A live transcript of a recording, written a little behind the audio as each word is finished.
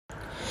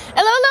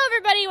Hello,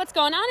 everybody. What's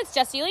going on? It's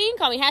Jessie Lee.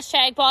 Call me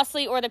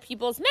 #BossLee or the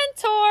People's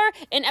Mentor.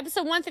 In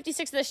episode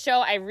 156 of this show,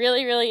 I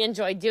really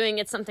enjoy doing.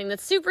 It's something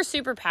that's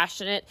super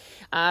passionate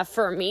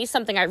for me,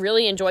 something I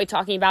really enjoy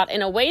talking about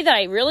in a way that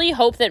I really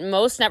hope that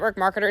most network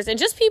marketers and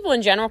just people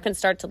in general can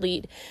start to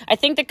lead. I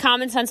think that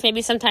common sense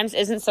maybe sometimes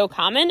isn't so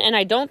common, and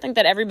I don't think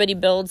that everybody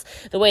builds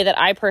the way that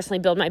I personally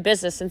build my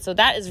business, and so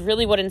that is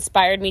really what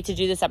inspired me to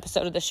do this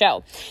episode of the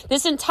show.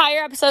 This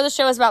entire episode of the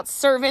show is about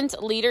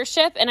servant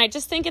leadership, and I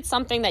just think it's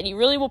something that you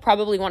really will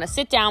probably want to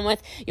sit down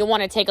with. You'll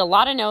want to take a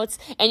lot of notes,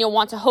 and you'll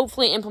want to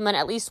hopefully implement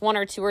at least 1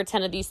 or 2 or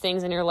 10 of these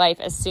things in your life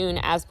as soon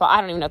as possible.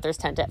 I don't even know if there's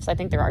 10 tips. I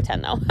think there are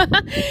 10 though,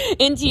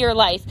 into your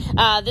life.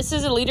 This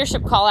is a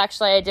leadership call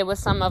actually I did with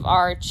some of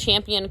our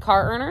champion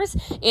car earners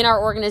in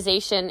our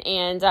organization,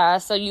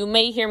 and so you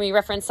may hear me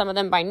reference some of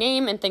them by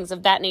name and things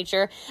of that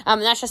nature,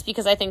 and that's just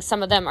because I think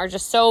some of them are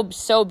just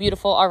so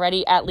beautiful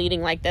already at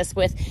leading like this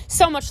with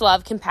so much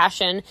love,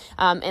 compassion,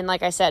 and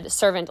like I said,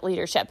 servant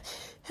leadership.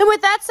 And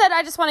with that said,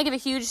 I just want to give a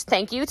huge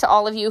thank you to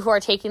all of you who are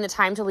taking the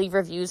time to leave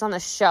reviews on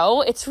the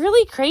show. It's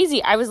really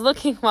crazy. I was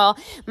looking,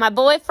 my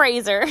boy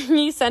Fraser,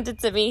 he sent it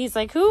to me. He's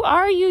like, who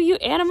are you, you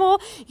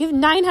animal? You have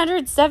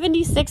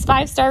 976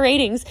 5-star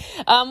ratings,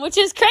 which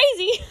is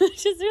crazy,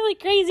 which is really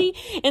crazy.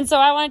 And so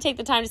I want to take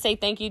the time to say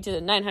thank you to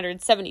the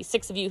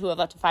 976 of you who have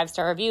left a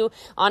 5-star review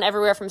on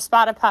everywhere from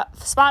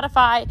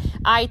Spotify,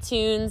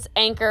 iTunes,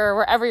 Anchor,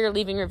 wherever you're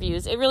leaving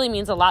reviews. It really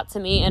means a lot to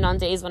me. And on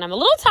days when I'm a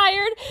little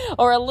tired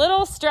or a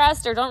little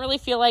stressed or don't really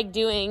feel like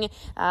doing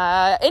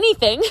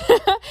anything,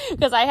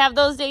 because I have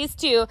those days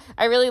too,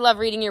 I really love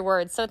reading your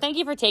words. So thank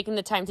you for taking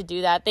the time to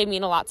do that. They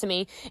mean a lot to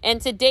me.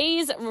 And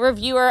today's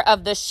reviewer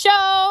of the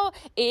show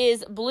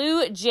is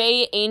Blue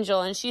Jay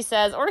Angel, and she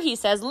says, or he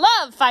says,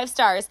 love, 5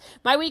 stars.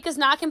 My week is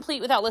not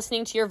complete without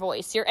listening to your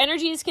voice. Your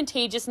energy is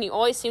contagious, and you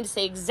always seem to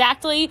say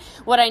exactly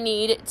what I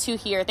need to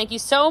hear. Thank you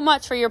so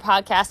much for your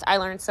podcast. I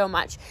learned so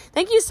much.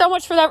 Thank you so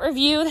much for that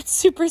review. That's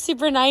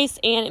super nice,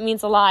 and it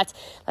means a lot,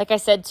 like I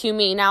said, to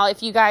me. Now,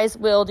 if you guys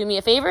will do me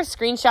a favor,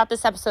 screenshot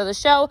this episode of the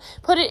show,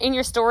 put it in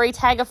your story,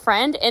 tag a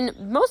friend, and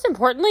most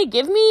importantly,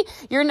 give me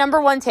your number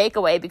one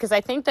takeaway, because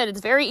I think that it's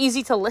very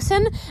easy to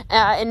listen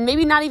and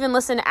maybe not even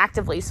listen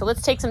actively. So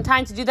let's take some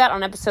time to do that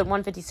on episode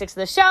 156 of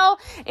the show,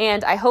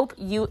 and I hope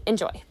you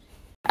enjoy.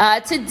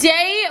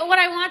 Today, what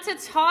I want to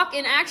talk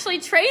and actually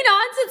train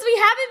on, since we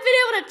haven't been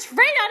able to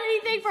train on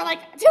anything for like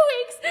 2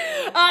 weeks,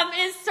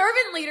 is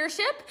servant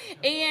leadership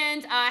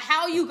and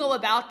how you go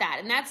about that.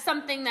 And that's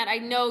something that I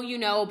know you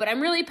know, but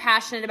I'm really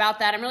passionate about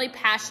that. I'm really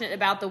passionate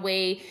about the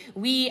way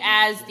we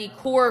as the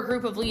core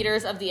group of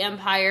leaders of the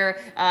empire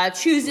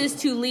chooses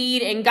to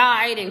lead and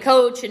guide and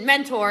coach and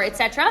mentor,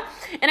 etc.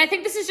 And I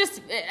think this is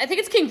I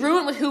think it's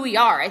congruent with who we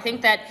are. I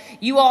think that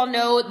you all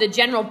know the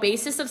general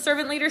basis of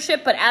servant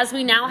leadership, but as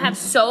we now have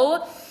so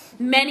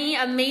many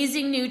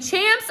amazing new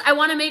champs, I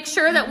want to make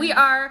sure that we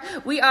are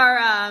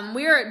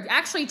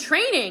actually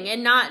training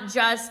and not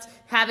just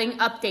having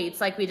updates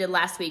like we did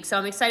last week. So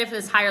I'm excited for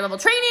this higher level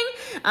training.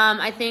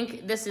 I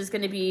think this is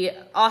going to be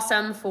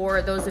awesome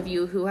for those of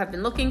you who have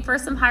been looking for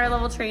some higher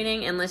level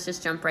training, and let's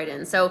just jump right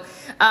in. So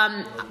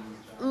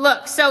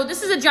look, so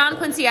this is a John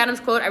Quincy Adams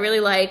quote I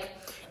really like.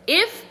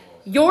 If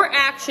your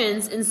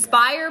actions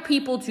inspire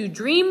people to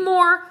dream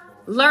more,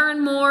 learn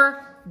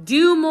more,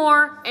 do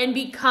more, and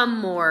become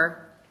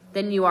more,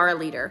 then you are a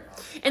leader.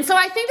 And so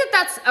I think that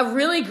that's a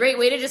really great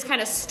way to just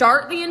kind of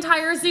start the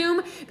entire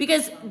Zoom,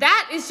 because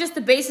that is just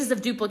the basis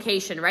of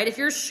duplication, right? If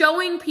you're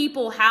showing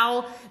people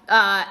how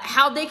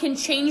they can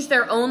change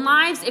their own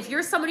lives, if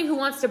you're somebody who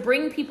wants to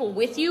bring people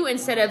with you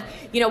instead of,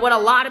 what a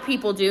lot of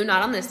people do,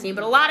 not on this team,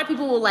 but a lot of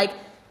people will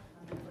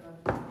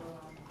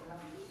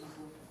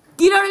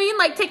you know what I mean?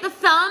 Like take the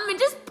thumb and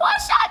just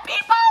push at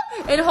people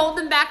and hold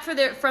them back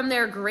from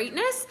their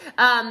greatness.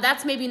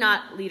 That's maybe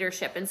not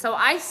leadership. And so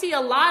I see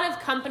a lot of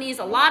companies,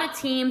 a lot of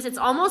teams. It's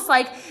almost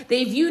like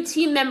they view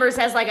team members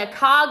as like a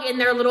cog in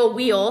their little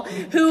wheel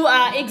who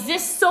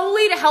exists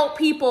solely to help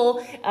people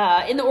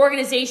in the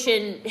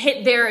organization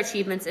hit their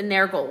achievements and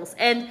their goals.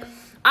 And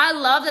I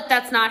love that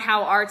that's not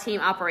how our team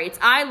operates.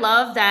 I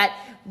love that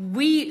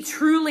we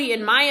truly,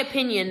 in my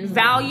opinion,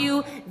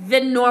 value the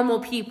normal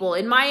people.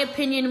 In my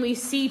opinion, we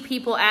see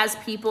people as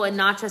people and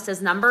not just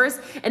as numbers.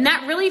 And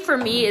that really, for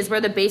me, is where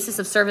the basis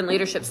of servant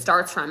leadership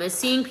starts from, is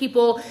seeing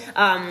people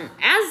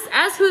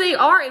as who they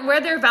are and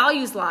where their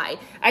values lie.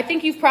 I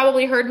think you've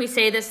probably heard me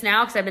say this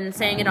now, because I've been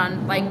saying it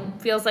on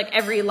feels like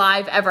every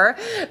live ever.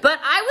 But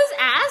I was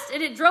asked,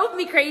 and it drove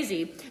me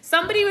crazy.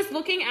 Somebody was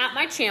looking at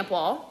my champ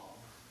wall,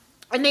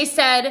 and they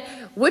said,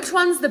 which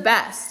one's the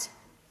best?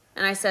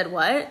 And I said,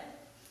 what?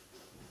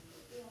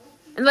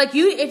 And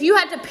if you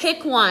had to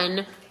pick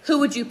one, who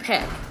would you pick?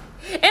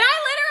 And I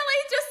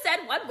literally just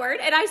said one word,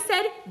 and I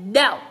said,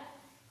 no.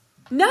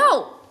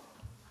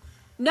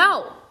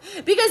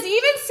 Because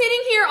even sitting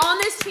here on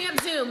this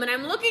champ Zoom, and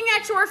I'm looking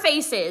at your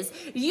faces,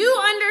 you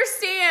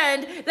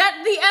understand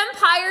that the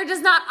empire does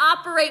not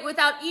operate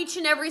without each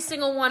and every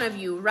single one of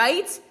you,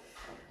 right?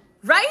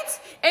 Right?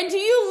 And do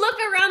you look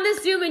around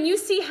this Zoom and you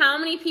see how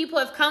many people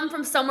have come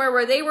from somewhere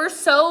where they were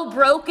so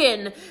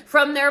broken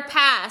from their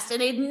past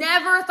and they'd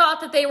never thought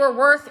that they were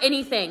worth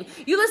anything?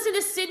 You listen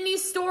to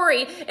Sydney's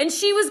story and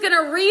she was going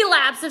to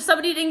relapse if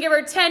somebody didn't give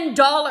her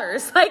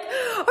 $10. Like,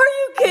 are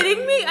you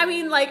kidding me? I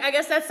mean, like, I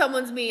guess that's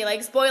someone's me,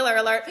 like, spoiler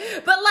alert.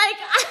 But like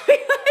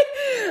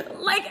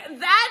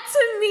that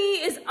to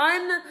me is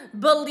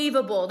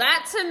unbelievable.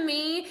 That to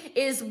me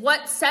is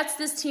what sets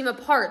this team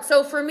apart.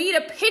 So for me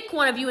to pick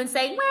one of you and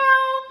say,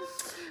 well,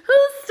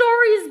 whose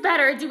story is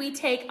better? Do we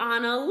take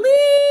Anna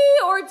Lee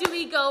or do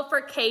we go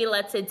for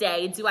Kayla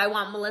today? Do I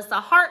want Melissa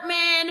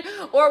Hartman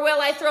or will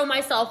I throw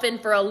myself in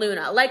for a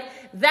Luna? Like,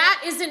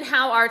 that isn't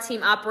how our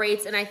team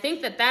operates. And I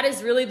think that that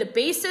is really the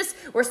basis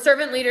where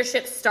servant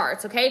leadership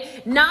starts,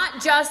 okay?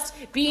 Not just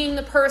being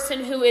the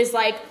person who is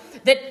like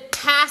the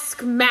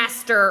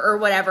taskmaster or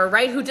whatever,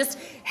 right? Who just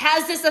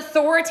has this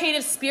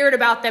authoritative spirit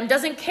about them,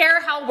 doesn't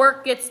care how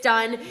work gets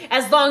done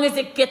as long as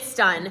it gets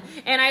done.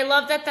 And I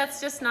love that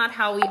that's just not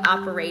how we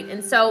operate.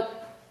 And so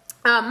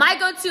my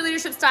go-to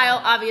leadership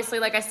style, obviously,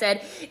 like I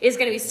said, is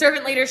going to be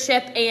servant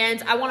leadership,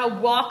 and I want to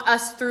walk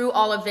us through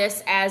all of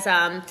this as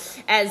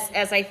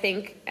I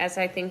think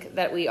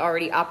that we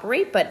already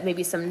operate, but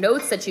maybe some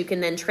notes that you can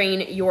then train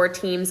your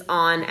teams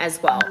on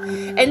as well.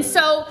 And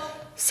so,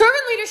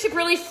 servant leadership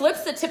really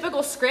flips the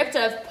typical script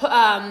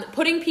of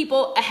putting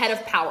people ahead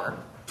of power.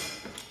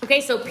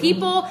 Okay, so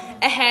people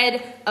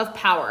ahead of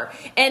power.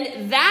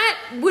 And that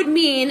would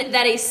mean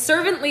that a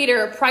servant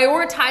leader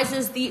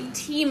prioritizes the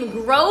team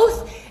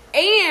growth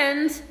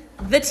and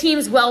the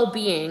team's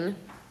well-being,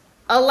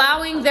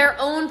 allowing their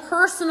own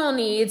personal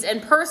needs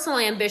and personal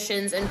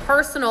ambitions and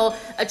personal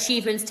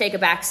achievements take a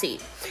back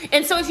seat.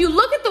 And so if you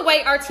look at the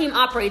way our team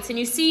operates and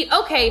you see,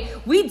 okay,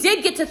 we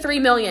did get to 3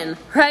 million,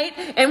 right?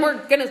 And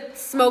we're going to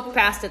smoke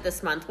past it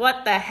this month.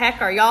 What the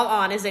heck are y'all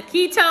on? Is it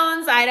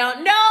ketones? I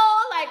don't know.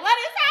 Like, what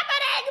is happening?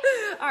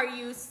 Are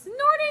you snorting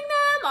them?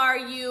 What are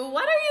you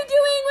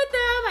doing with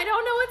them? I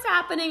don't know what's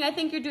happening. I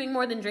think you're doing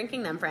more than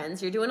drinking them,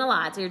 friends. You're doing a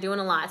lot.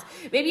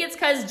 Maybe it's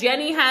because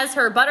Jenny has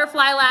her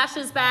butterfly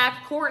lashes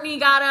back. Courtney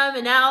got them,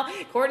 and now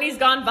Courtney's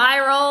gone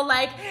viral.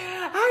 Like,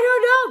 I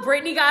don't know.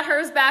 Brittany got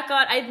hers back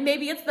on.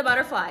 Maybe it's the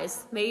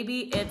butterflies.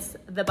 Maybe it's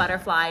the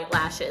butterfly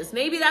lashes.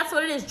 Maybe that's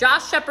what it is.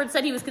 Josh Shepard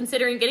said he was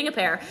considering getting a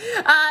pair.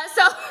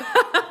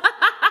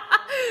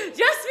 Just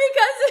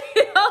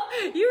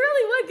because, you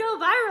really would go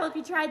viral if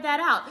you tried that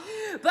out.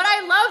 But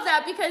I love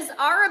that because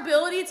our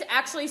ability to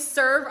actually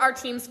serve our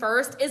teams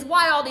first is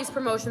why all these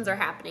promotions are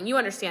happening. You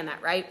understand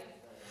that, right?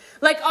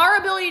 Like, our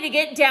ability to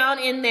get down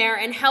in there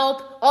and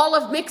help all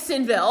of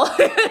Mixonville,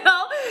 get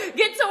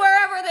to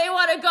wherever they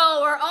want to go,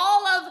 or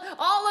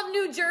all of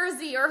New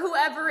Jersey, or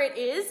whoever it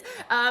is.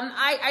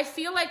 I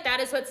feel like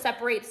that is what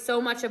separates so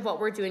much of what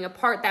we're doing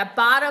apart. That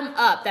bottom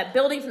up, that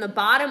building from the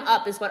bottom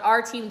up is what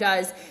our team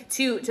does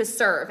to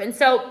serve. And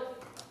so,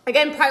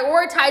 again,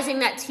 prioritizing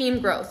that team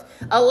growth,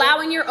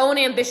 allowing your own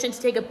ambition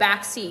to take a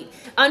back seat,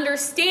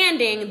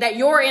 understanding that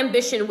your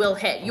ambition will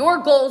hit, your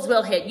goals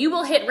will hit. You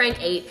will hit rank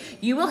 8,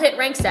 you will hit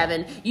rank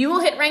 7, you will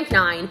hit rank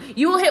 9,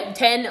 you will hit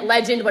 10,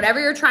 legend, whatever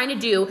you're trying to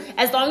do,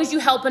 as long as you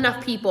help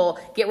enough people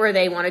get where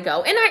they want to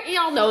go. And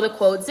y'all know the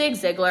quote, Zig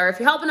Ziglar, if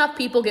you help enough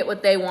people get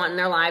what they want in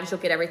their lives,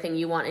 you'll get everything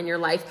you want in your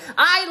life.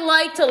 I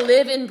like to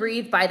live and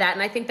breathe by that,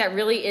 and I think that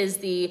really is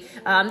the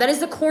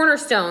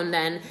cornerstone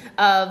then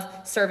of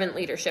servant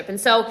leadership. And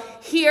so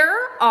here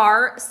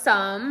are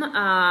some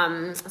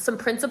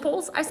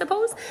principles, I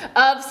suppose,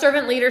 of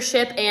servant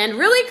leadership, and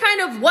really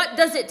kind of what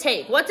does it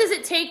take? What does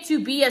it take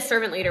to be a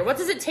servant leader? What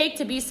does it take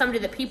to be somebody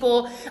that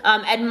people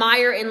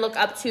admire and look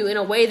up to in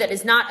a way that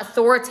is not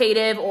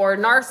authoritative or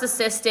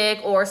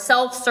narcissistic or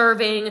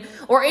self-serving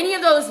or any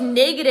of those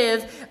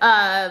negative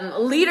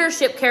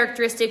leadership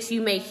characteristics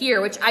you may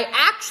hear, which I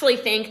actually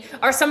think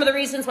are some of the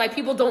reasons why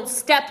people don't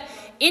step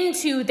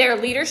into their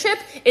leadership,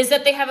 is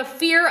that they have a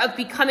fear of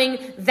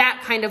becoming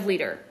that kind of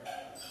leader.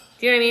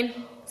 Do you know what I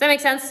mean? Does that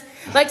make sense?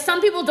 Like, some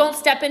people don't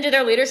step into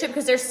their leadership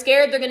because they're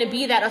scared they're going to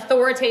be that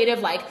authoritative,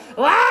 like,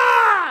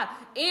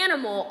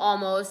 animal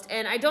almost.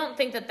 And I don't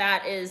think that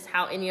that is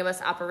how any of us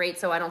operate,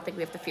 so I don't think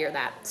we have to fear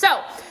that.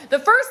 So the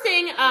first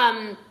thing,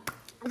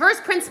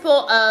 first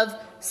principle of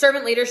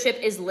servant leadership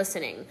is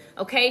listening,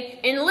 okay?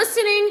 And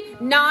listening,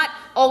 not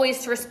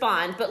always to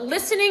respond, but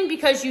listening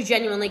because you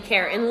genuinely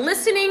care, and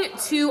listening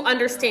to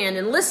understand,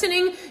 and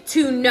listening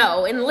to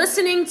know, and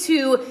listening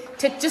to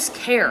just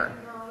care,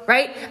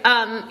 right?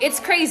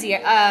 It's crazy.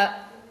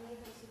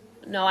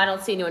 No, I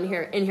don't see anyone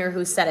in here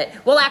who said it.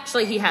 Well,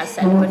 actually, he has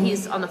said it, but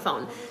he's on the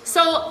phone.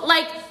 So,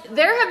 like,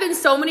 there have been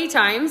so many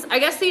times, I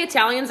guess the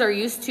Italians are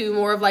used to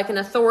more of like an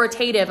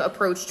authoritative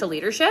approach to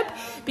leadership,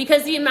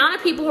 because the amount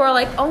of people who are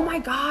like, oh my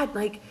God,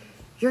 like,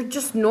 you're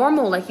just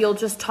normal. Like, you'll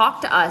just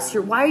talk to us.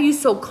 Why are you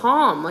so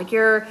calm? Like,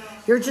 you're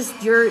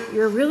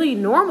really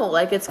normal.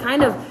 Like, it's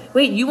kind of,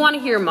 wait, you want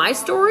to hear my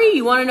story?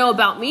 You want to know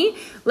about me?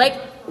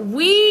 Like,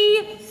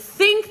 we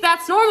think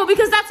that's normal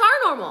because that's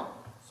our normal.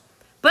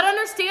 But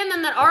understand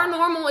then that our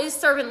normal is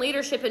servant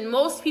leadership, and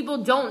most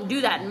people don't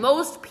do that.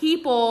 Most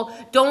people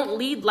don't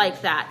lead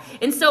like that.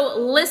 And so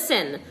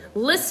listen.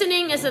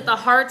 Listening is at the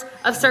heart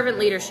of servant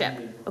leadership,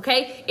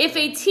 okay? If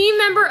a team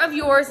member of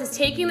yours is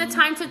taking the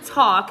time to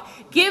talk,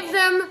 give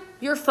them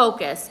your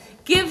focus.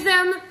 Give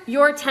them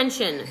your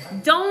attention.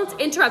 Don't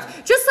interrupt.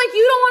 Just like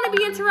you don't want to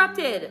be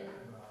interrupted.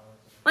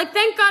 Like,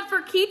 thank God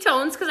for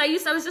ketones, because I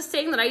was just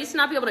saying that I used to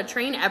not be able to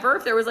train ever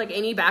if there was like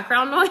any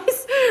background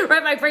noise,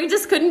 right? My brain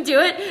just couldn't do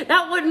it.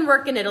 That wouldn't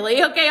work in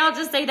Italy, okay? I'll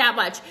just say that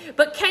much.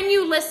 But can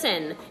you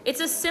listen? It's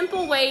a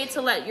simple way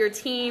to let your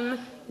team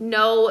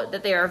know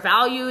that they are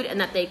valued and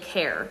that they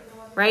care,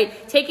 right?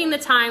 Taking the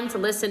time to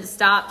listen, to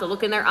stop, to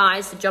look in their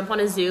eyes, to jump on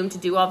a Zoom, to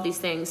do all of these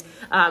things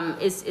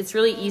it's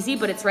really easy,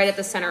 but it's right at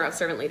the center of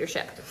servant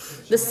leadership.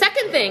 The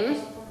second thing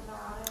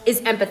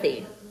is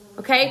empathy,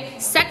 okay?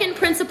 Second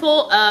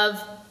principle of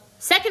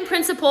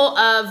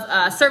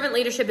servant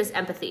leadership is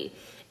empathy.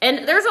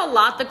 And there's a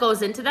lot that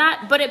goes into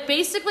that, but it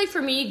basically,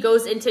 for me,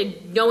 goes into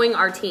knowing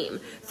our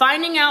team,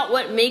 finding out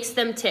what makes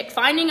them tick,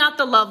 finding out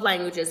the love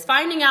languages,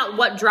 finding out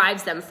what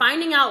drives them,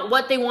 finding out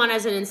what they want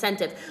as an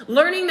incentive,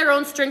 learning their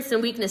own strengths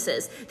and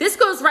weaknesses. This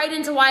goes right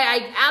into why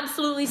I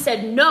absolutely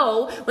said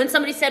no when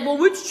somebody said, well,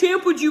 which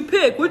champ would you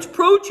pick? Which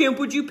pro champ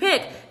would you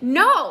pick?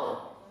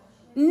 No,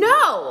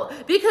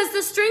 because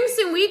the strengths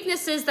and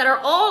weaknesses that are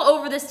all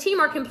over this team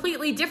are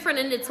completely different,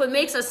 and it's what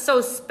makes us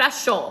so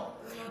special.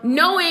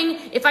 Knowing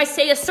if I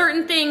say a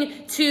certain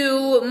thing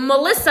to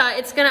Melissa,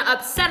 it's going to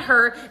upset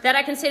her, that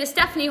I can say to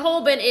Stephanie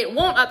Holben, it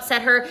won't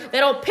upset her,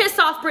 that'll piss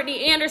off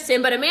Brittany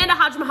Anderson, but Amanda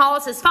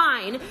Hodge-Mahalis is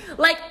fine.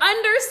 Like,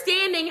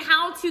 understanding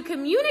how to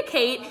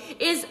communicate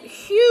is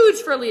huge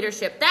for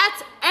leadership.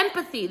 That's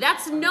empathy.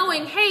 That's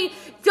knowing, hey,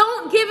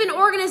 don't give an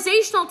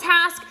organizational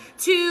task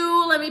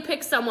to, let me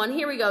pick someone.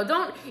 Here we go.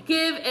 Don't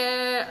give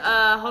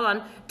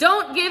an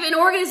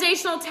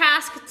organizational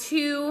task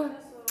to...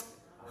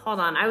 Hold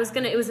on, it was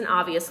an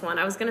obvious one.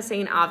 I was going to say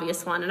an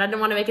obvious one, and I didn't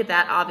want to make it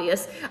that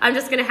obvious. I'm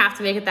just going to have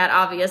to make it that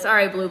obvious. All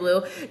right, Blue.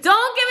 Don't give an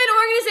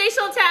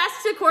organizational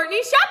task to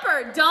Courtney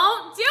Shepard.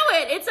 Don't do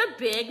it. It's a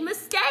big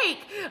mistake,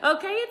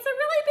 okay? It's a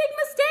really big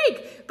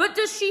mistake. But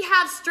does she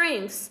have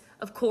strengths?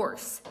 Of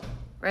course,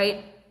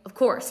 right? Of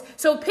course.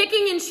 So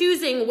picking and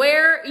choosing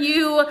where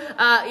you,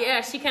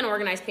 she can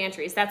organize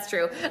pantries. That's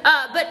true.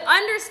 But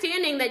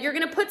understanding that you're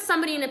going to put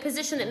somebody in a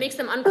position that makes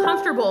them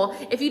uncomfortable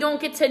if you don't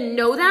get to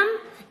know them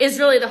is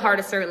really the heart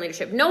of servant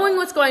leadership. Knowing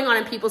what's going on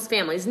in people's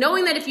families.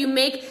 Knowing that if you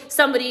make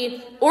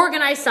somebody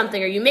organize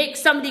something, or you make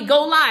somebody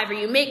go live, or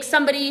you make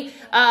somebody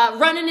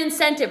run an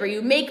incentive, or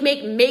you make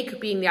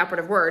being the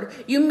operative word,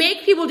 you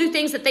make people do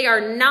things that they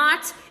are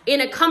not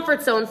in a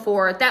comfort zone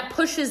for, that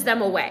pushes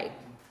them away.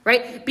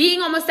 Right?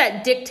 Being almost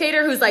that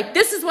dictator who's like,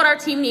 this is what our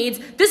team needs,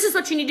 this is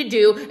what you need to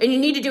do, and you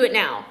need to do it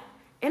now.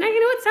 And I know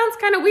it sounds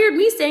kind of weird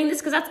me saying this,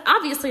 because that's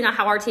obviously not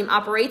how our team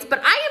operates, but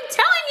I am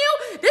telling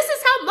you, this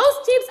is how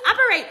most teams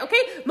operate,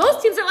 okay?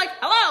 Most teams are like,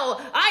 hello,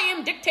 I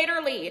am Dictator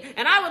Lee,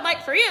 and I would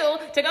like for you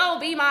to go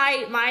be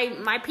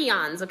my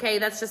peons, okay?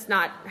 That's just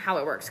not how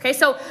it works, okay?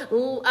 So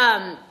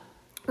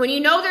when you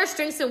know their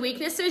strengths and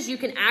weaknesses, you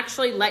can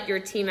actually let your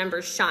team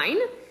members shine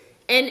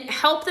and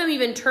help them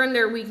even turn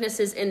their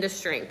weaknesses into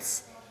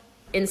strengths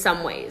in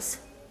some ways.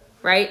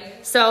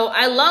 Right? So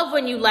I love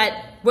when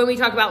we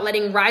talk about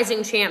letting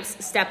rising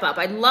champs step up.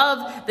 I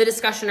love the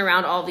discussion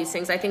around all of these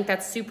things. I think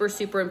that's super,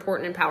 super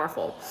important and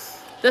powerful.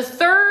 The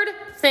third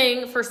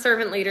thing for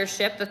servant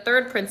leadership, the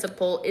third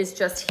principle, is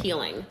just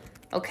healing.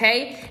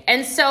 Okay?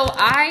 And so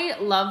I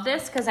love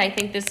this because I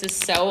think this is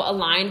so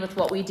aligned with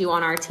what we do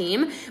on our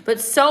team.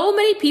 But so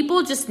many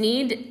people just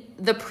need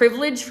the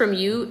privilege from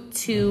you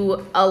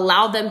to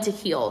allow them to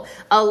heal,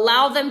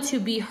 allow them to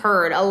be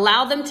heard,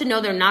 allow them to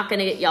know they're not going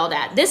to get yelled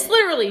at. This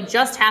literally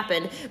just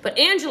happened, but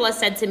Angela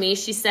said to me,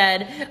 she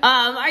said,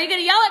 are you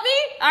going to yell at me?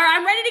 Or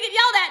I'm ready to get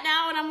yelled at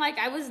now. And I'm like,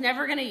 I was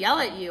never going to yell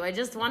at you. I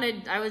just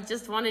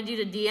wanted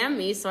you to DM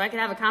me so I could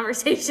have a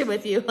conversation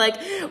with you. Like,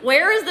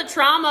 where is the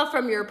trauma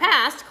from your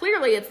past?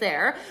 Clearly it's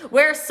there,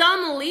 where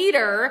some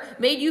leader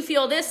made you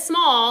feel this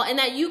small and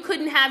that you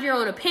couldn't have your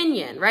own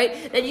opinion,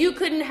 right? That you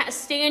couldn't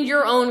stand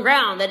your own ground,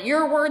 that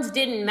your words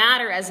didn't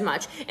matter as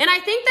much. And I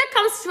think that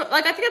comes to,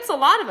 I think that's a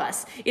lot of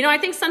us. I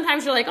think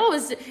sometimes you're like, oh,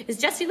 is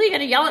Jessie Lee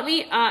going to yell at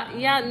me?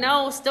 Yeah,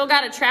 no, still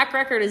got a track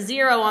record of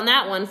 0 on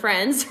that one,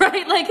 friends,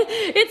 right? Like,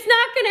 it's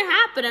not going to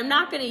happen. I'm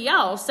not going to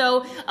yell.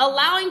 So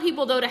allowing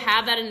people, though, to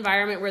have that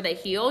environment where they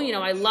heal.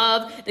 I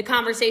love the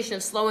conversation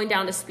of slowing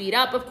down to speed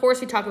up. Of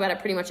course, we talk about it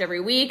pretty much every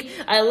week.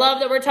 I love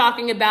that we're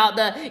talking about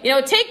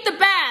take the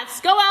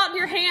baths, go out in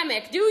your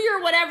hammock, do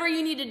your whatever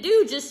you need to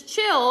do, just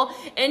chill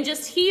and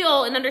just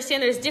heal and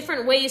understand there's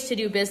different ways to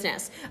do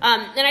business.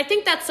 And I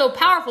think that's so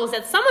powerful, is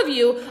that some of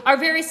you are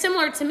very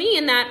similar to me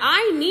in that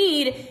I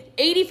need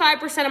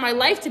 85% of my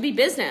life to be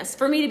business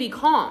for me to be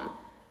calm.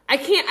 I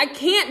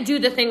can't do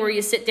the thing where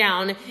you sit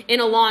down in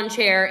a lawn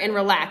chair and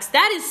relax.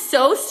 That is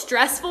so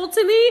stressful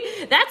to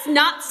me. That's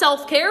not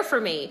self-care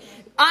for me.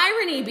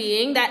 Irony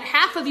being that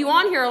half of you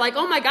on here are like,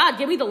 oh my God,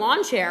 give me the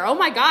lawn chair. Oh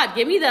my God,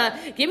 give me the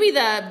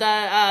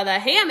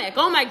hammock.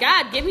 Oh my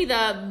God, give me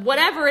the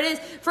whatever it is.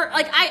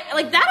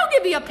 That'll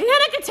give me a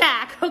panic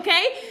attack.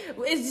 Okay.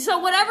 So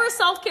whatever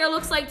self-care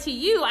looks like to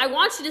you, I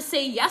want you to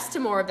say yes to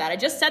more of that. I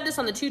just said this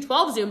on the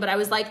 212 Zoom, but I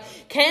was like,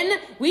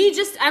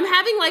 I'm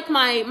having like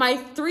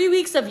my 3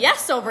 weeks of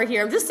yes over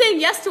here. I'm just saying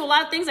yes to a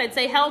lot of things I'd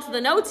say hell to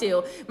the no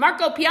to.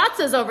 Marco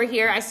Piazza's over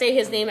here. I say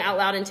his name out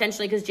loud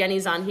intentionally because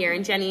Jenny's on here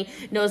and Jenny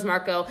knows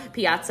Marco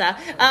Piazza.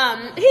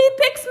 He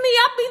picks me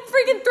up. He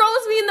freaking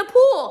throws me in the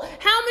pool.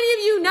 How many of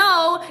you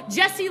know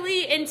Jesse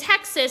Lee in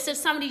Texas, if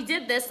somebody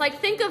did this? Like,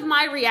 think of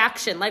my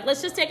reaction. Like,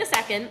 let's just take a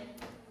second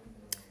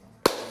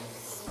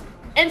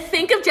and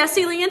think of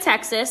Jesse Lee in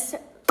Texas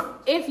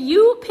if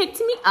you picked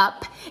me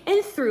up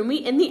and threw me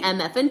in the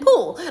MFN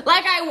pool.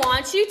 Like, I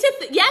want you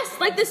to, yes,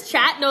 like this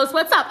chat knows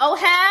what's up. Oh,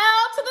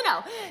 hell to the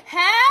no.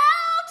 Hell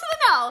to the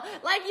no.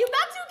 Like, you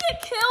about to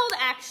get killed,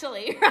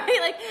 actually, right?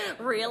 Like,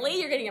 really?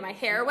 You're gonna get my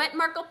hair wet,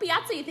 Marco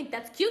Piazza? You think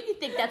that's cute? You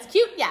think that's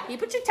cute? Yeah, you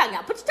put your tongue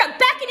out. Put your tongue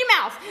back in your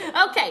mouth.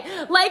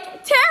 Okay,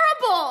 like,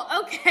 terrible,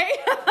 okay?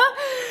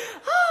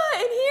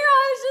 And here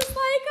I was just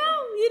like,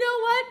 oh, you know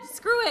what?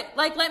 Screw it.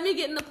 Like, let me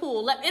get in the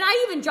pool. And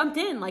I even jumped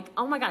in. Like,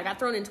 oh my God, I got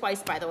thrown in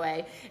twice, by the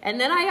way. And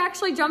then I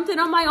actually jumped in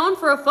on my own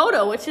for a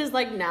photo, which is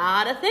like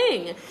not a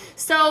thing.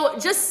 So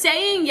just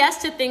saying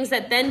yes to things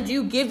that then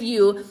do give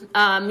you,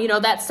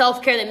 that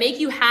self-care that make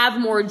you have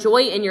more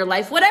joy in your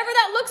life, whatever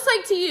that looks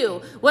like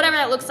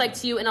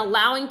to you, and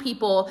allowing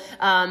people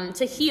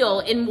to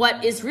heal in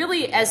what is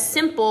really as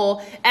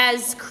simple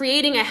as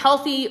creating a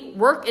healthy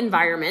work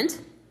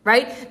environment,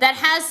 right? That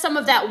has some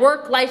of that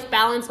work-life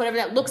balance, whatever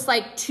that looks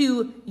like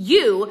to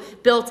you,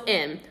 built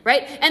in,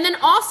 right? And then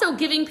also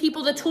giving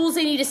people the tools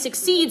they need to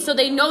succeed so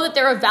they know that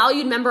they're a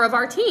valued member of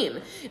our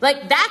team.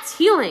 Like, that's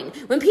healing.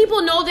 When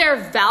people know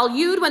they're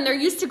valued, when they're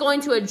used to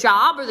going to a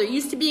job or they're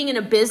used to being in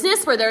a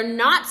business where they're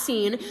not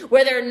seen,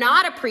 where they're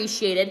not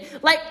appreciated.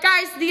 Like,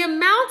 guys, the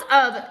amount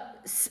of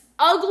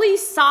ugly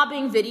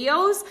sobbing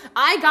videos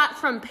I got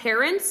from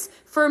parents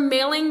for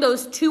mailing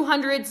those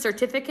 200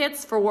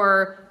 certificates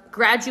for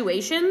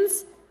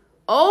graduations.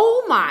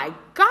 Oh my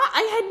God,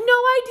 I had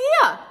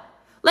no idea.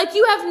 Like,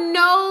 you have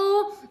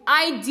no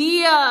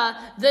idea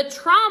the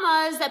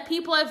traumas that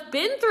people have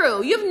been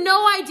through. You have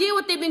no idea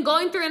what they've been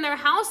going through in their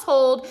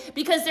household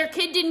because their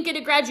kid didn't get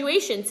a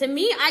graduation. To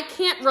me, I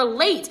can't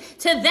relate.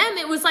 To them,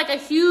 it was like a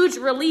huge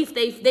relief.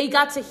 They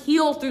got to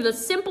heal through the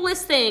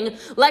simplest thing,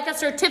 like a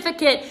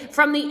certificate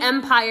from the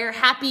empire,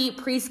 happy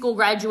preschool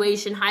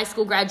graduation, high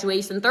school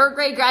graduation, third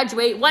grade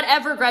graduate,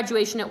 whatever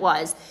graduation it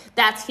was.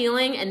 That's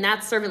healing, and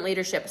that's servant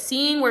leadership.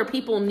 Seeing where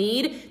people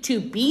need to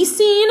be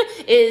seen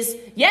is,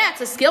 yeah,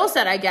 it's a skill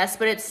set, I guess,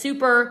 but it's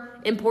super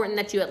important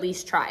that you at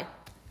least try.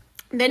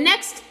 The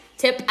next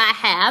tip I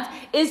have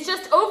is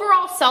just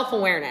overall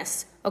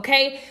self-awareness,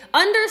 okay?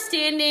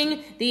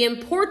 Understanding the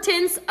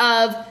importance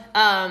of,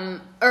 oh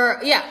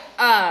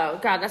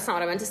God, that's not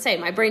what I meant to say.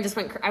 My brain just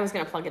went, I was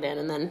going to plug it in,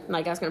 and then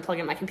I was going to plug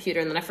in my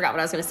computer, and then I forgot what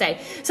I was going to say.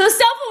 So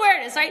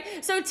self-awareness, right?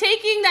 So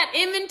taking that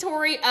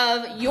inventory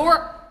of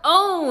your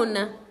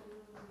own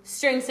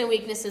strengths and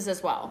weaknesses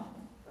as well,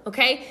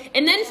 okay?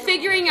 And then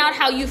figuring out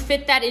how you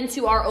fit that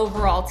into our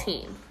overall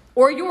team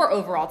or your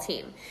overall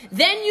team.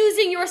 Then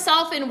using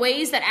yourself in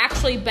ways that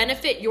actually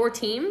benefit your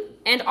team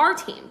and our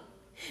team.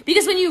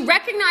 Because when you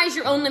recognize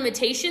your own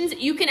limitations,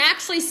 you can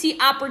actually see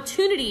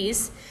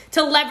opportunities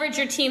to leverage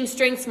your team's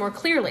strengths more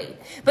clearly.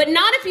 But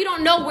not if you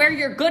don't know where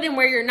you're good and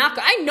where you're not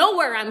good. I know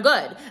where I'm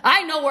good.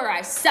 I know where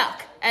I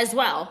suck as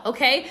well,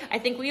 okay? I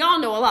think we all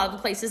know a lot of the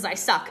places I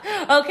suck,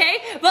 okay?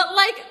 But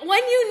like,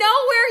 when you know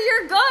where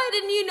you're good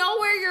and you know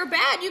where you're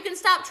bad, you can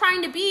stop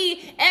trying to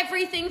be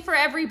everything for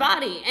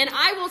everybody. And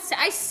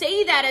I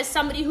say that as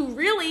somebody who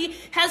really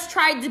has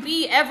tried to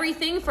be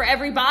everything for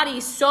everybody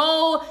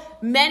so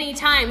many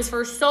times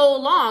for so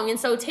long. And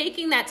so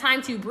taking that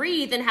time to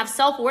breathe and have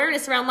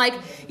self-awareness around, like,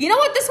 you know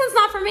what, this one's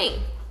not for me.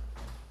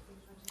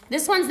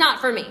 This one's not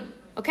for me.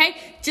 Okay,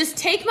 just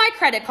take my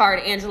credit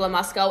card, Angela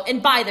Musco,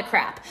 and buy the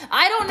crap.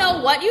 I don't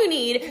know what you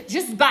need.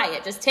 Just buy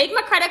it. Just take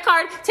my credit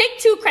card. Take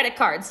 2 credit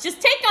cards.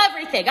 Just take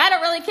everything. I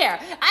don't really care.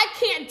 I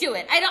can't do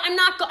it. I'm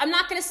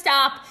not going to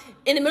stop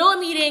in the middle of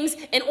meetings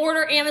and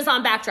order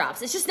Amazon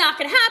backdrops. It's just not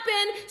going to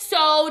happen.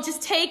 So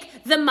just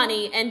take the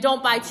money and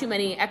don't buy too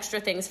many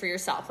extra things for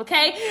yourself.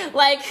 Okay,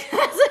 like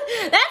that's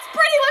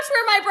pretty much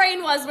where my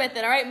brain was with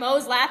it. All right,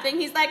 Mo's laughing.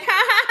 He's like, ha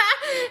ha ha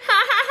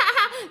ha ha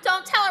ha.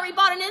 Don't tell her we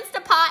bought an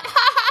Instapot. Ha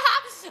ha ha.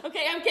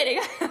 Okay, I'm kidding.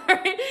 All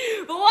right.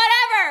 But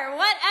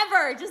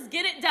whatever, just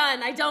get it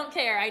done. I don't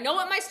care. I know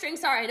what my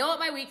strengths are. I know what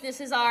my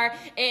weaknesses are,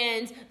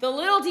 and the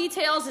little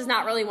details is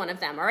not really one of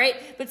them, all right?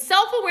 But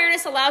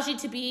self-awareness allows you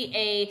to be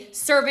a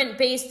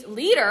servant-based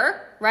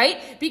leader,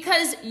 right?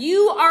 Because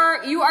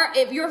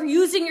if you're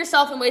using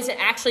yourself in ways that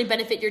actually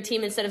benefit your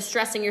team instead of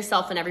stressing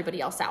yourself and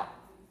everybody else out.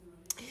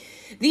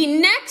 The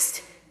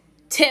next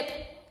tip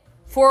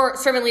for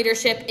servant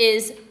leadership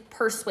is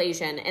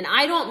persuasion, and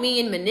I don't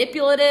mean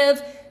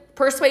manipulative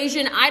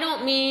persuasion. I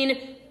don't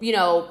mean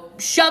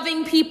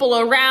shoving people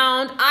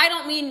around. I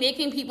don't mean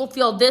making people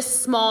feel this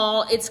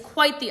small. It's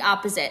quite the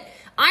opposite.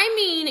 I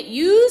mean,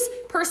 use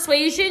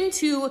persuasion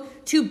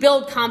to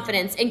build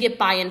confidence and get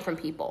buy-in from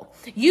people.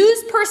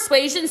 Use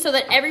persuasion so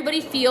that everybody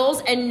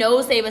feels and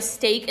knows they have a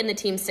stake in the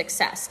team's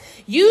success.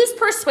 Use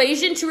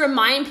persuasion to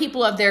remind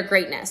people of their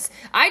greatness.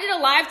 I did a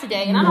live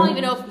today, and I don't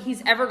even know if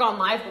he's ever gone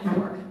live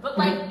before, but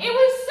it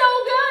was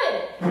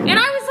so good. And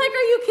I was like,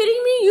 are you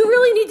kidding me? You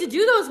really need to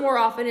do those more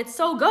often. It's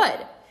so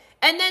good.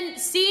 And then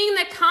seeing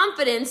the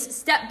confidence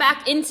step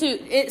into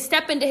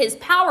his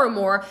power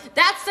more,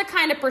 that's the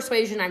kind of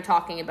persuasion I'm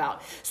talking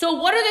about. So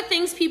what are the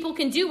things people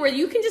can do where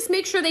you can just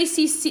make sure they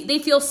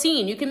feel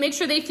seen? You can make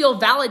sure they feel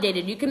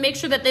validated. You can make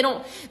sure that they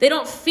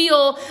don't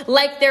feel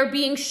like they're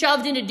being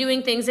shoved into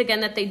doing things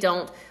again that they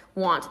don't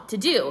want to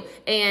do.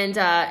 And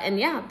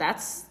yeah,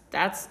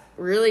 that's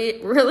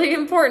really, really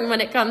important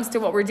when it comes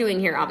to what we're doing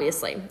here,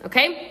 obviously.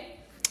 Okay.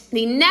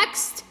 The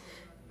next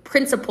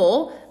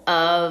principle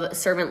of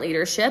servant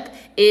leadership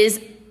is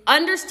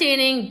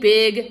understanding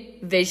big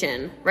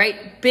vision,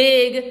 right?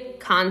 Big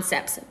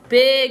concepts,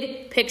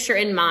 big picture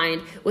in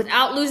mind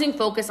without losing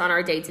focus on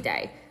our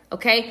day-to-day,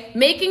 okay?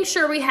 Making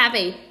sure we have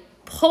a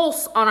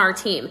pulse on our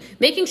team,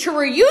 making sure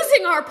we're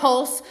using our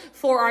pulse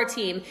for our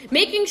team,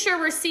 making sure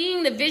we're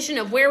seeing the vision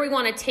of where we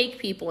want to take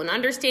people and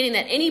understanding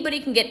that anybody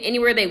can get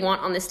anywhere they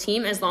want on this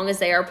team as long as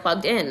they are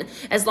plugged in,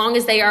 as long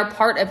as they are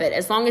part of it,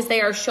 as long as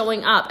they are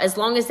showing up, as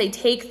long as they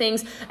take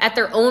things at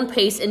their own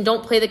pace and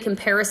don't play the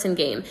comparison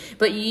game.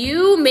 But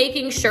you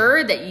making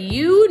sure that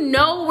you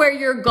know where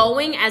you're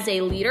going as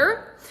a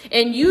leader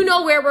and you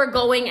know where we're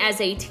going as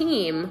a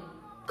team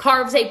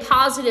carves a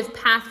positive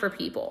path for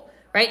people.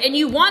 Right? And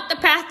you want the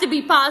path to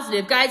be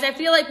positive. Guys, I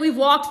feel like we've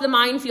walked the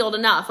minefield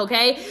enough,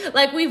 okay?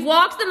 Like we've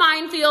walked the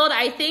minefield.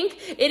 I think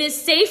it is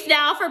safe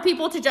now for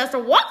people to just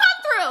walk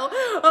on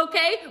through,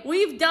 okay?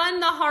 We've done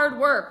the hard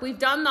work. We've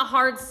done the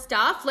hard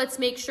stuff. Let's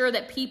make sure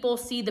that people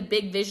see the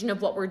big vision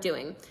of what we're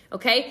doing,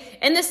 okay?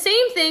 And the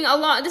same thing,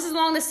 this is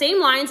along the same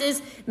lines,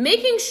 is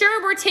making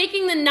sure we're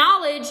taking the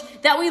knowledge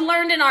that we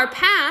learned in our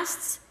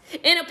pasts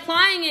and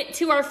applying it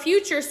to our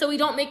future so we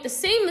don't make the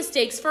same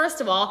mistakes,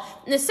 first of all,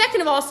 and the second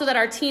of all, so that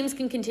our teams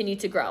can continue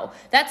to grow.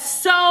 That's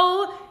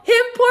so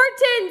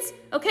important,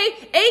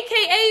 okay?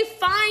 AKA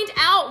find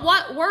out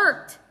what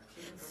worked,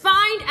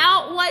 find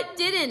out what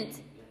didn't,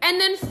 and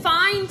then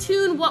fine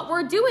tune what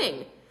we're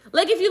doing.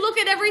 Like if you look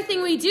at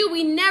everything we do,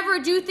 we never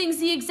do things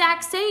the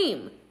exact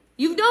same.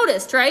 You've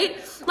noticed, right?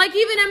 Like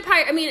even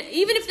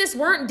if this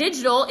weren't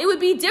digital, it would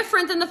be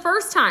different than the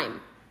first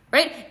time.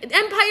 Right?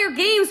 Empire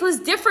Games was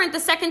different the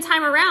second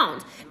time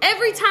around.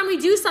 Every time we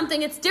do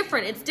something, it's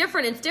different. It's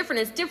different. It's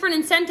different. It's different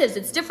incentives.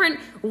 It's different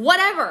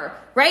whatever,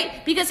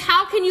 right? Because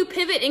how can you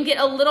pivot and get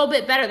a little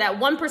bit better? That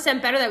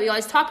 1% better that we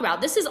always talk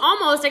about. This is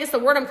almost, I guess the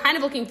word I'm kind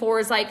of looking for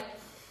is like,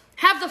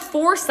 have the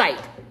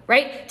foresight,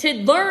 right?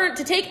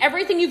 To take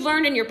everything you've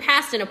learned in your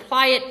past and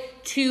apply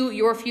it to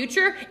your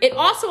future. It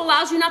also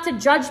allows you not to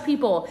judge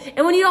people.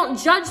 And when you don't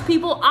judge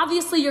people,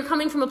 obviously you're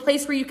coming from a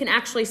place where you can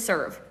actually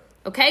serve,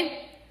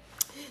 okay?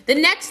 The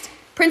next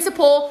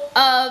principle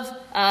of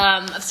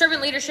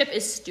servant leadership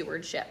is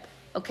stewardship,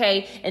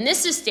 okay? And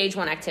this is stage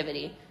 1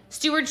 activity.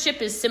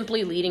 Stewardship is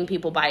simply leading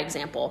people by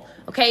example,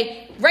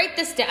 okay? Write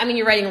this down. I mean,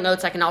 you're writing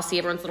notes. I can all see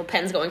everyone's little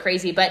pens going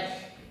crazy, but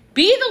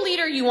be the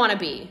leader you want to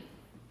be.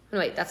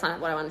 Wait, that's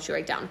not what I wanted you to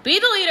write down. Be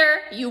the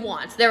leader you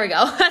want. There we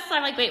go. So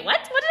I'm like, wait, what?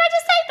 What did I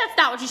just say? That's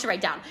not what you should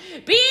write down. Be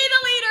the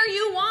leader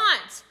you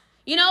want.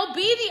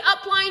 Be the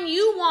upline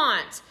you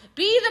want.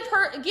 Give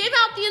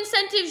out the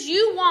incentives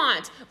you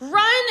want.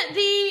 Run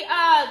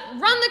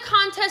the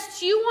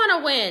contests you want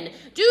to win.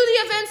 Do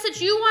the events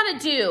that you want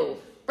to do.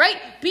 Right?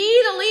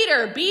 Be the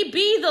leader.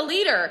 Be the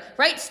leader.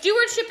 Right?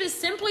 Stewardship is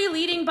simply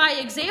leading by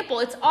example.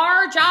 It's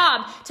our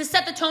job to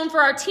set the tone for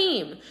our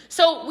team.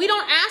 So we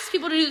don't ask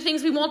people to do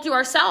things we won't do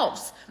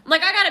ourselves.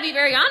 Like, I got to be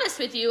very honest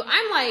with you.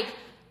 I'm like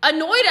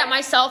annoyed at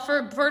myself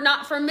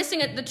for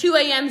missing the 2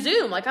 a.m.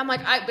 Zoom. Like,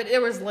 but it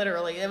was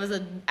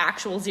an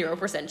actual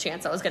 0%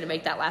 chance I was going to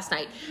make that last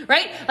night,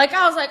 right? Like,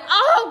 I was like,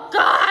 oh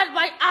God,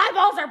 my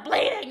eyeballs are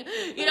bleeding,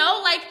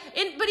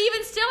 but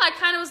even still, I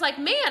kind of was like,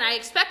 man, I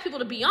expect people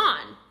to be on,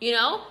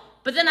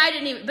 but then I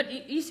didn't even,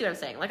 but you see what I'm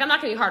saying? Like, I'm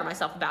not going to be hard on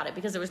myself about it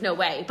because there was no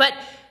way, but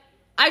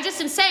I just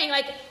am saying,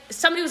 like,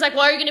 somebody was like,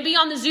 well, are you going to be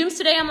on the Zooms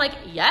today? I'm like,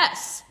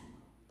 yes.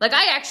 Like,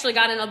 I actually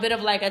got in a bit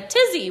of like a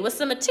tizzy with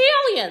some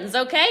Italians,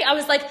 okay? I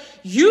was like,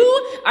 you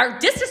are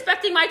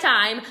disrespecting my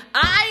time.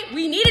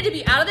 We needed to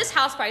be out of this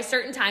house by a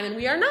certain time, and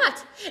we are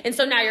not. And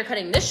so now you're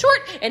cutting this short,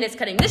 and it's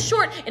cutting this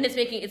short, and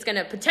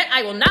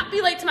I will not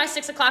be late to my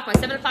 6 o'clock, my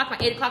 7 o'clock, my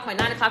 8 o'clock, my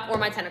 9 o'clock, or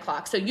my 10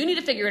 o'clock. So you need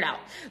to figure it out.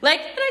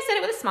 Like, and I said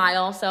it with a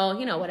smile, so,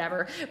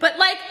 whatever. But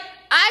like,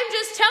 I'm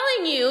just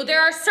telling you,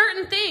 there are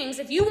certain things,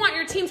 if you want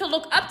your team to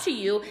look up to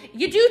you,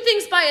 you do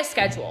things by a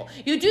schedule.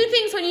 You do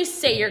things when you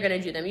say you're going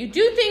to do them. You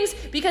do things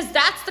because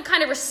that's the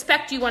kind of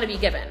respect you want to be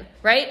given,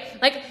 right?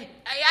 Like,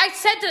 I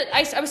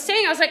was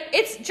saying,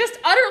 it's just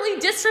utterly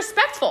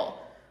disrespectful.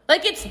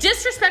 Like, it's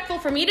disrespectful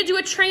for me to do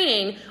a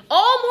training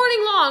all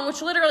morning long,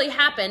 which literally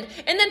happened,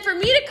 and then for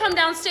me to come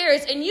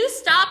downstairs and you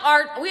stop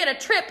we had a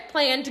trip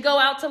planned to go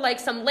out to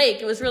like some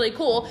lake. It was really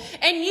cool.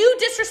 And you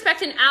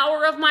disrespect an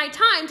hour of my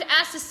time to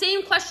ask the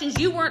same questions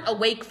you weren't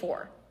awake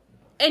for.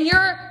 And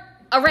you're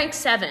a rank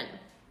 7.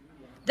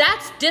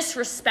 That's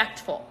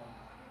disrespectful.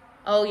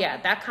 Oh yeah,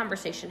 that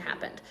conversation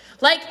happened.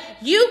 Like,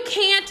 you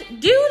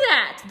can't do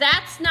that.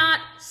 That's not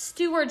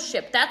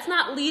stewardship. That's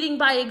not leading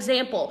by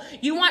example.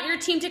 You want your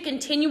team to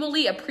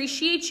continually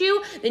appreciate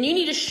you, then you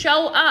need to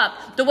show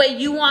up the way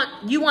you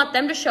want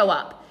them to show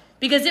up,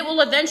 because it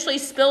will eventually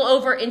spill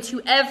over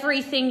into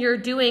everything you're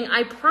doing.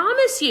 I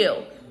promise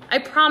you,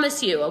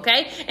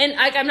 okay? And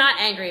I'm not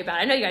angry about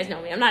it. I know you guys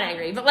know me. I'm not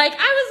angry. But I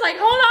was like,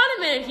 hold on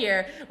a minute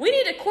here. We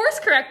need to course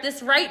correct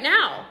this right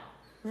now.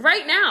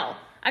 Right now.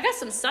 I got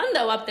some sun,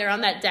 though, up there on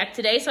that deck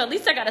today, so at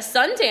least I got a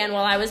suntan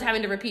while I was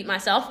having to repeat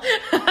myself. So,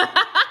 it's like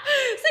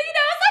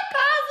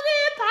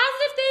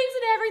positive things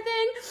and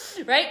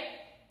everything, right?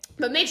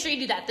 But make sure you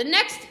do that. The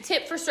next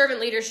tip for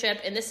servant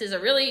leadership, and this is a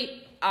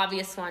really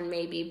obvious one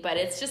maybe, but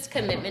it's just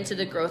commitment to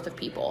the growth of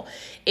people.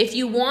 If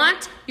you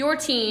want your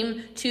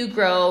team to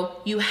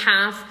grow, you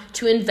have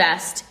to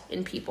invest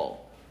in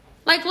people.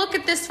 Like, look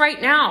at this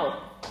right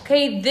now.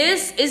 Okay,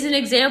 this is an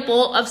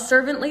example of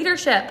servant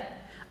leadership.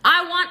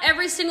 I want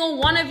every single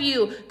one of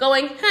you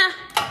going,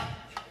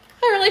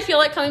 I really feel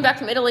like coming back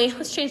from Italy.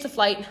 Let's change the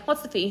flight.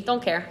 What's the fee?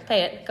 Don't care.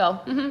 Pay it. Go.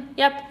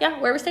 Yep. Yeah.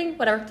 Where are we staying?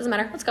 Whatever. Doesn't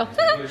matter. Let's go. I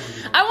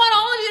want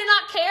all of you to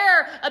not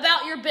care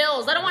about your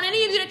bills. I don't want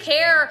any of you to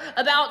care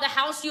about the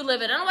house you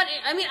live in. I don't want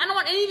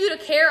any of you to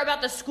care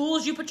about the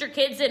schools you put your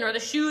kids in or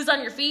the shoes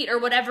on your feet or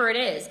whatever it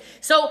is.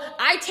 So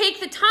I take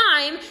the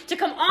time to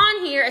come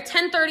on here at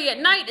 10:30 at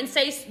night and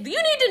say, you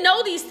need to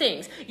know these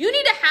things. You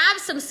need to have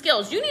some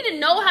skills. You need to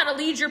know how to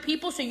lead your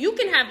people so you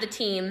can have the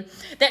team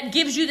that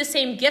gives you the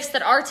same gifts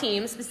that our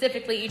team, specifically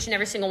each and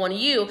every single one of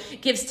you,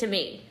 gives to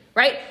me,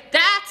 right?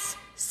 That's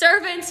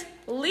servant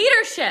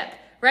leadership,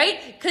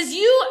 right? Because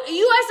you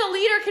as a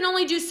leader can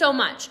only do so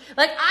much.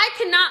 Like, I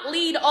cannot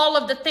lead all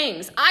of the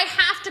things. I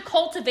have to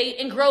cultivate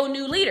and grow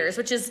new leaders,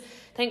 which is,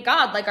 thank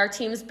God, like our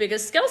team's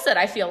biggest skill set,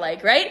 I feel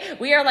like, right?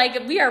 We are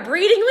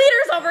breeding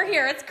leaders over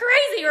here. It's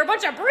crazy. We're a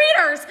bunch of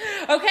breeders,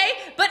 okay?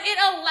 But it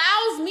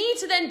allows me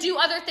to then do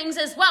other things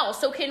as well.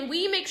 So can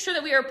we make sure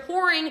that we are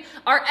pouring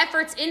our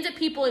efforts into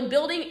people and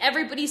building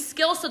everybody's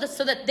skills so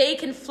that they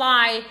can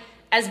fly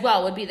as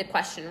well, would be the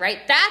question, right?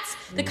 That's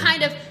the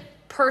kind of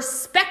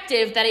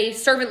perspective that a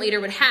servant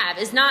leader would have,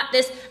 is not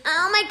this,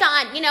 oh my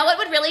God, you know what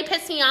would really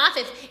piss me off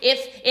if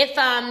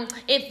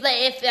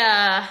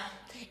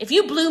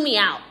you blew me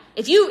out.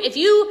 If you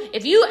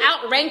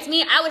outranked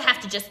me, I would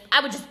just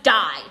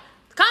die.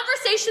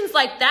 Conversations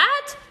like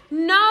that?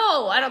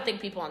 No, I don't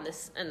think people in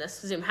this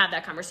Zoom have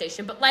that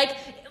conversation. But like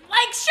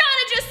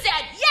Shauna just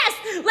said, yes,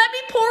 let me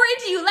pour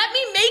into you. Let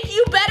me make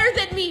you better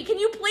than me. Can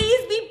you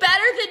please be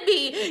better than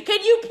me?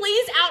 Can you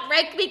please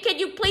outrank me? Can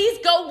you please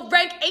go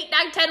rank 8,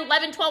 9, 10,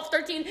 11, 12,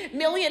 13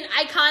 million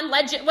icon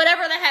legend,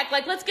 whatever the heck.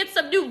 Like, let's get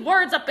some new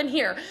words up in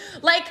here.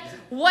 Like,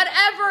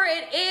 whatever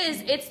it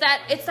is, it's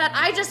that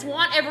I just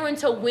want everyone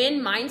to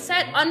win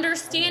mindset,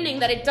 understanding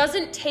that it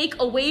doesn't take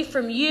away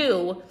from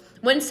you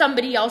when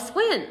somebody else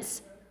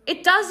wins.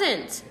 It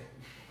doesn't.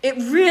 It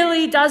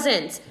really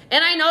doesn't.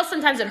 And I know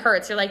sometimes it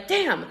hurts. You're like,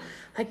 damn,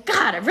 like,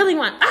 God, I really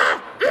want,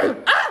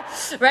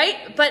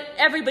 right? But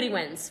everybody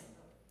wins.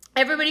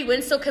 Everybody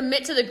wins, so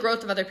commit to the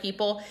growth of other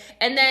people.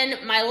 And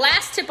then my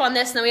last tip on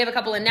this, and then we have a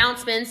couple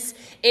announcements,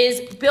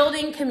 is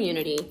building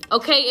community.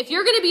 Okay, if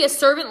you're going to be a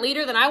servant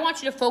leader, then I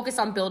want you to focus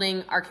on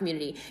building our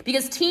community.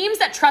 Because teams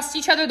that trust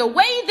each other, the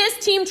way this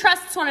team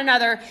trusts one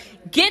another,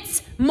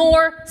 gets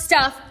more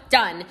stuff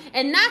done.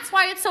 And that's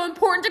why it's so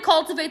important to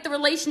cultivate the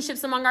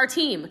relationships among our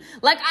team.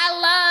 Like, I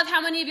love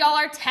how many of y'all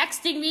are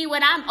texting me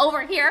when I'm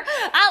over here.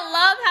 I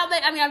love how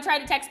many, I'm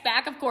trying to text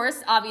back, of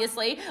course,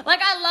 obviously.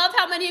 Like, I love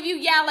how many of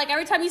you, like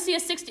every time you see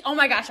a 60, oh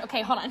my gosh,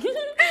 okay, hold on.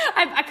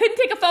 I couldn't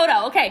take a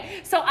photo.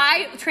 Okay, so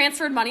I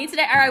transferred money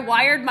today, or I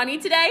wired money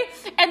today,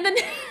 and then,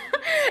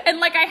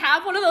 and like I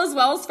have one of those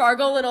Wells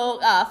Fargo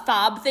little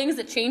fob things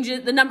that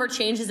changes, the number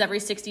changes every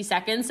 60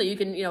 seconds, so you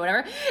can, whatever.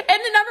 And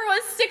the number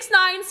was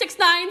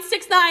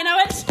 696969. I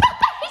went, shut up.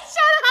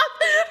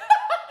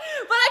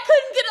 But I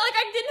couldn't get it. Like,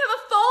 I didn't have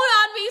a phone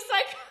on me. So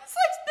I was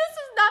like, this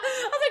is not,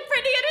 I was like,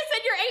 Brittany Anderson,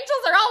 your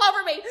angels are all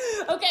over me.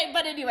 Okay.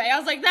 But anyway, I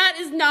was like, that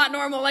is not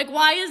normal. Like,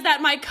 why is that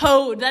my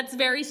code? That's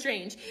very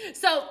strange.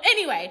 So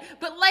anyway,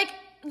 but like,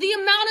 the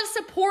amount of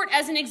support,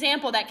 as an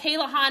example, that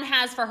Kayla Hahn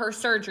has for her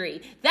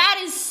surgery, that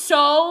is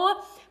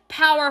so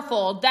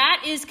powerful.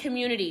 That is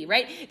community,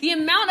 right? The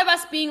amount of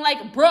us being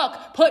like, Brooke,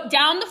 put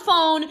down the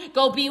phone,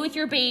 go be with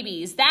your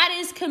babies. That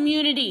is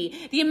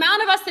community. The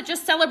amount of us that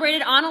just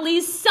celebrated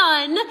Annalee's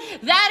son,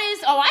 that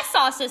is, oh, I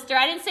saw, sister.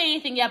 I didn't say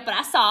anything yet, but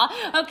I saw.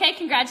 Okay,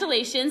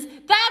 congratulations.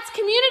 That That's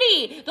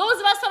community. Those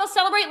of us that'll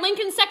celebrate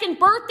Lincoln's 2nd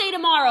birthday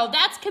tomorrow,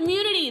 that's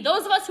community.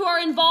 Those of us who are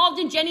involved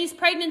in Jenny's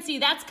pregnancy,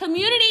 that's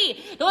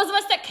community. Those of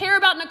us that care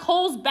about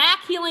Nicole's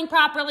back healing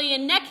properly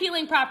and neck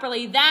healing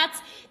properly, that's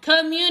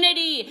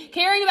community.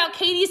 Caring about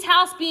Katie's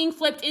house being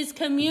flipped is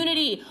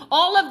community.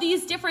 All of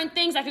these different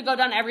things. I could go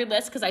down every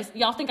list because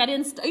y'all think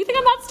you think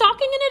I'm not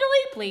stalking in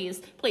Italy?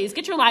 Please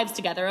get your lives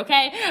together,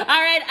 okay? All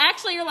right,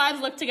 actually your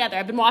lives look together.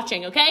 I've been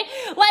watching, okay?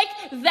 Like,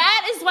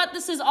 that is what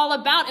this is all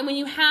about. And when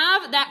you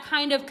have that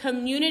kind of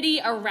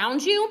community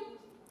around you,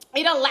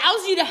 it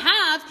allows you to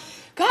have,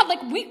 God,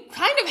 like we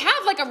kind of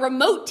have like a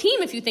remote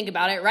team if you think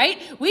about it, right?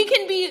 We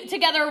can be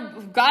together,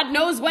 God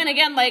knows when,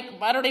 again, like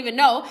I don't even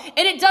know,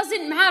 and it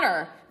doesn't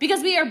matter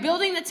because we are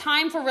building the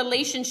time for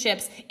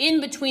relationships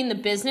in between the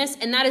business,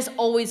 and that is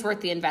always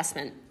worth the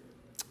investment.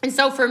 And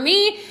so for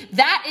me,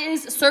 that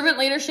is servant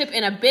leadership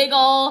in a big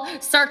ol'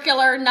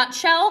 circular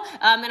nutshell.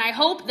 And I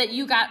hope that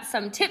you got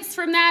some tips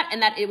from that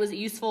and that it was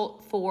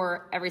useful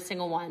for every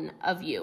single one of you.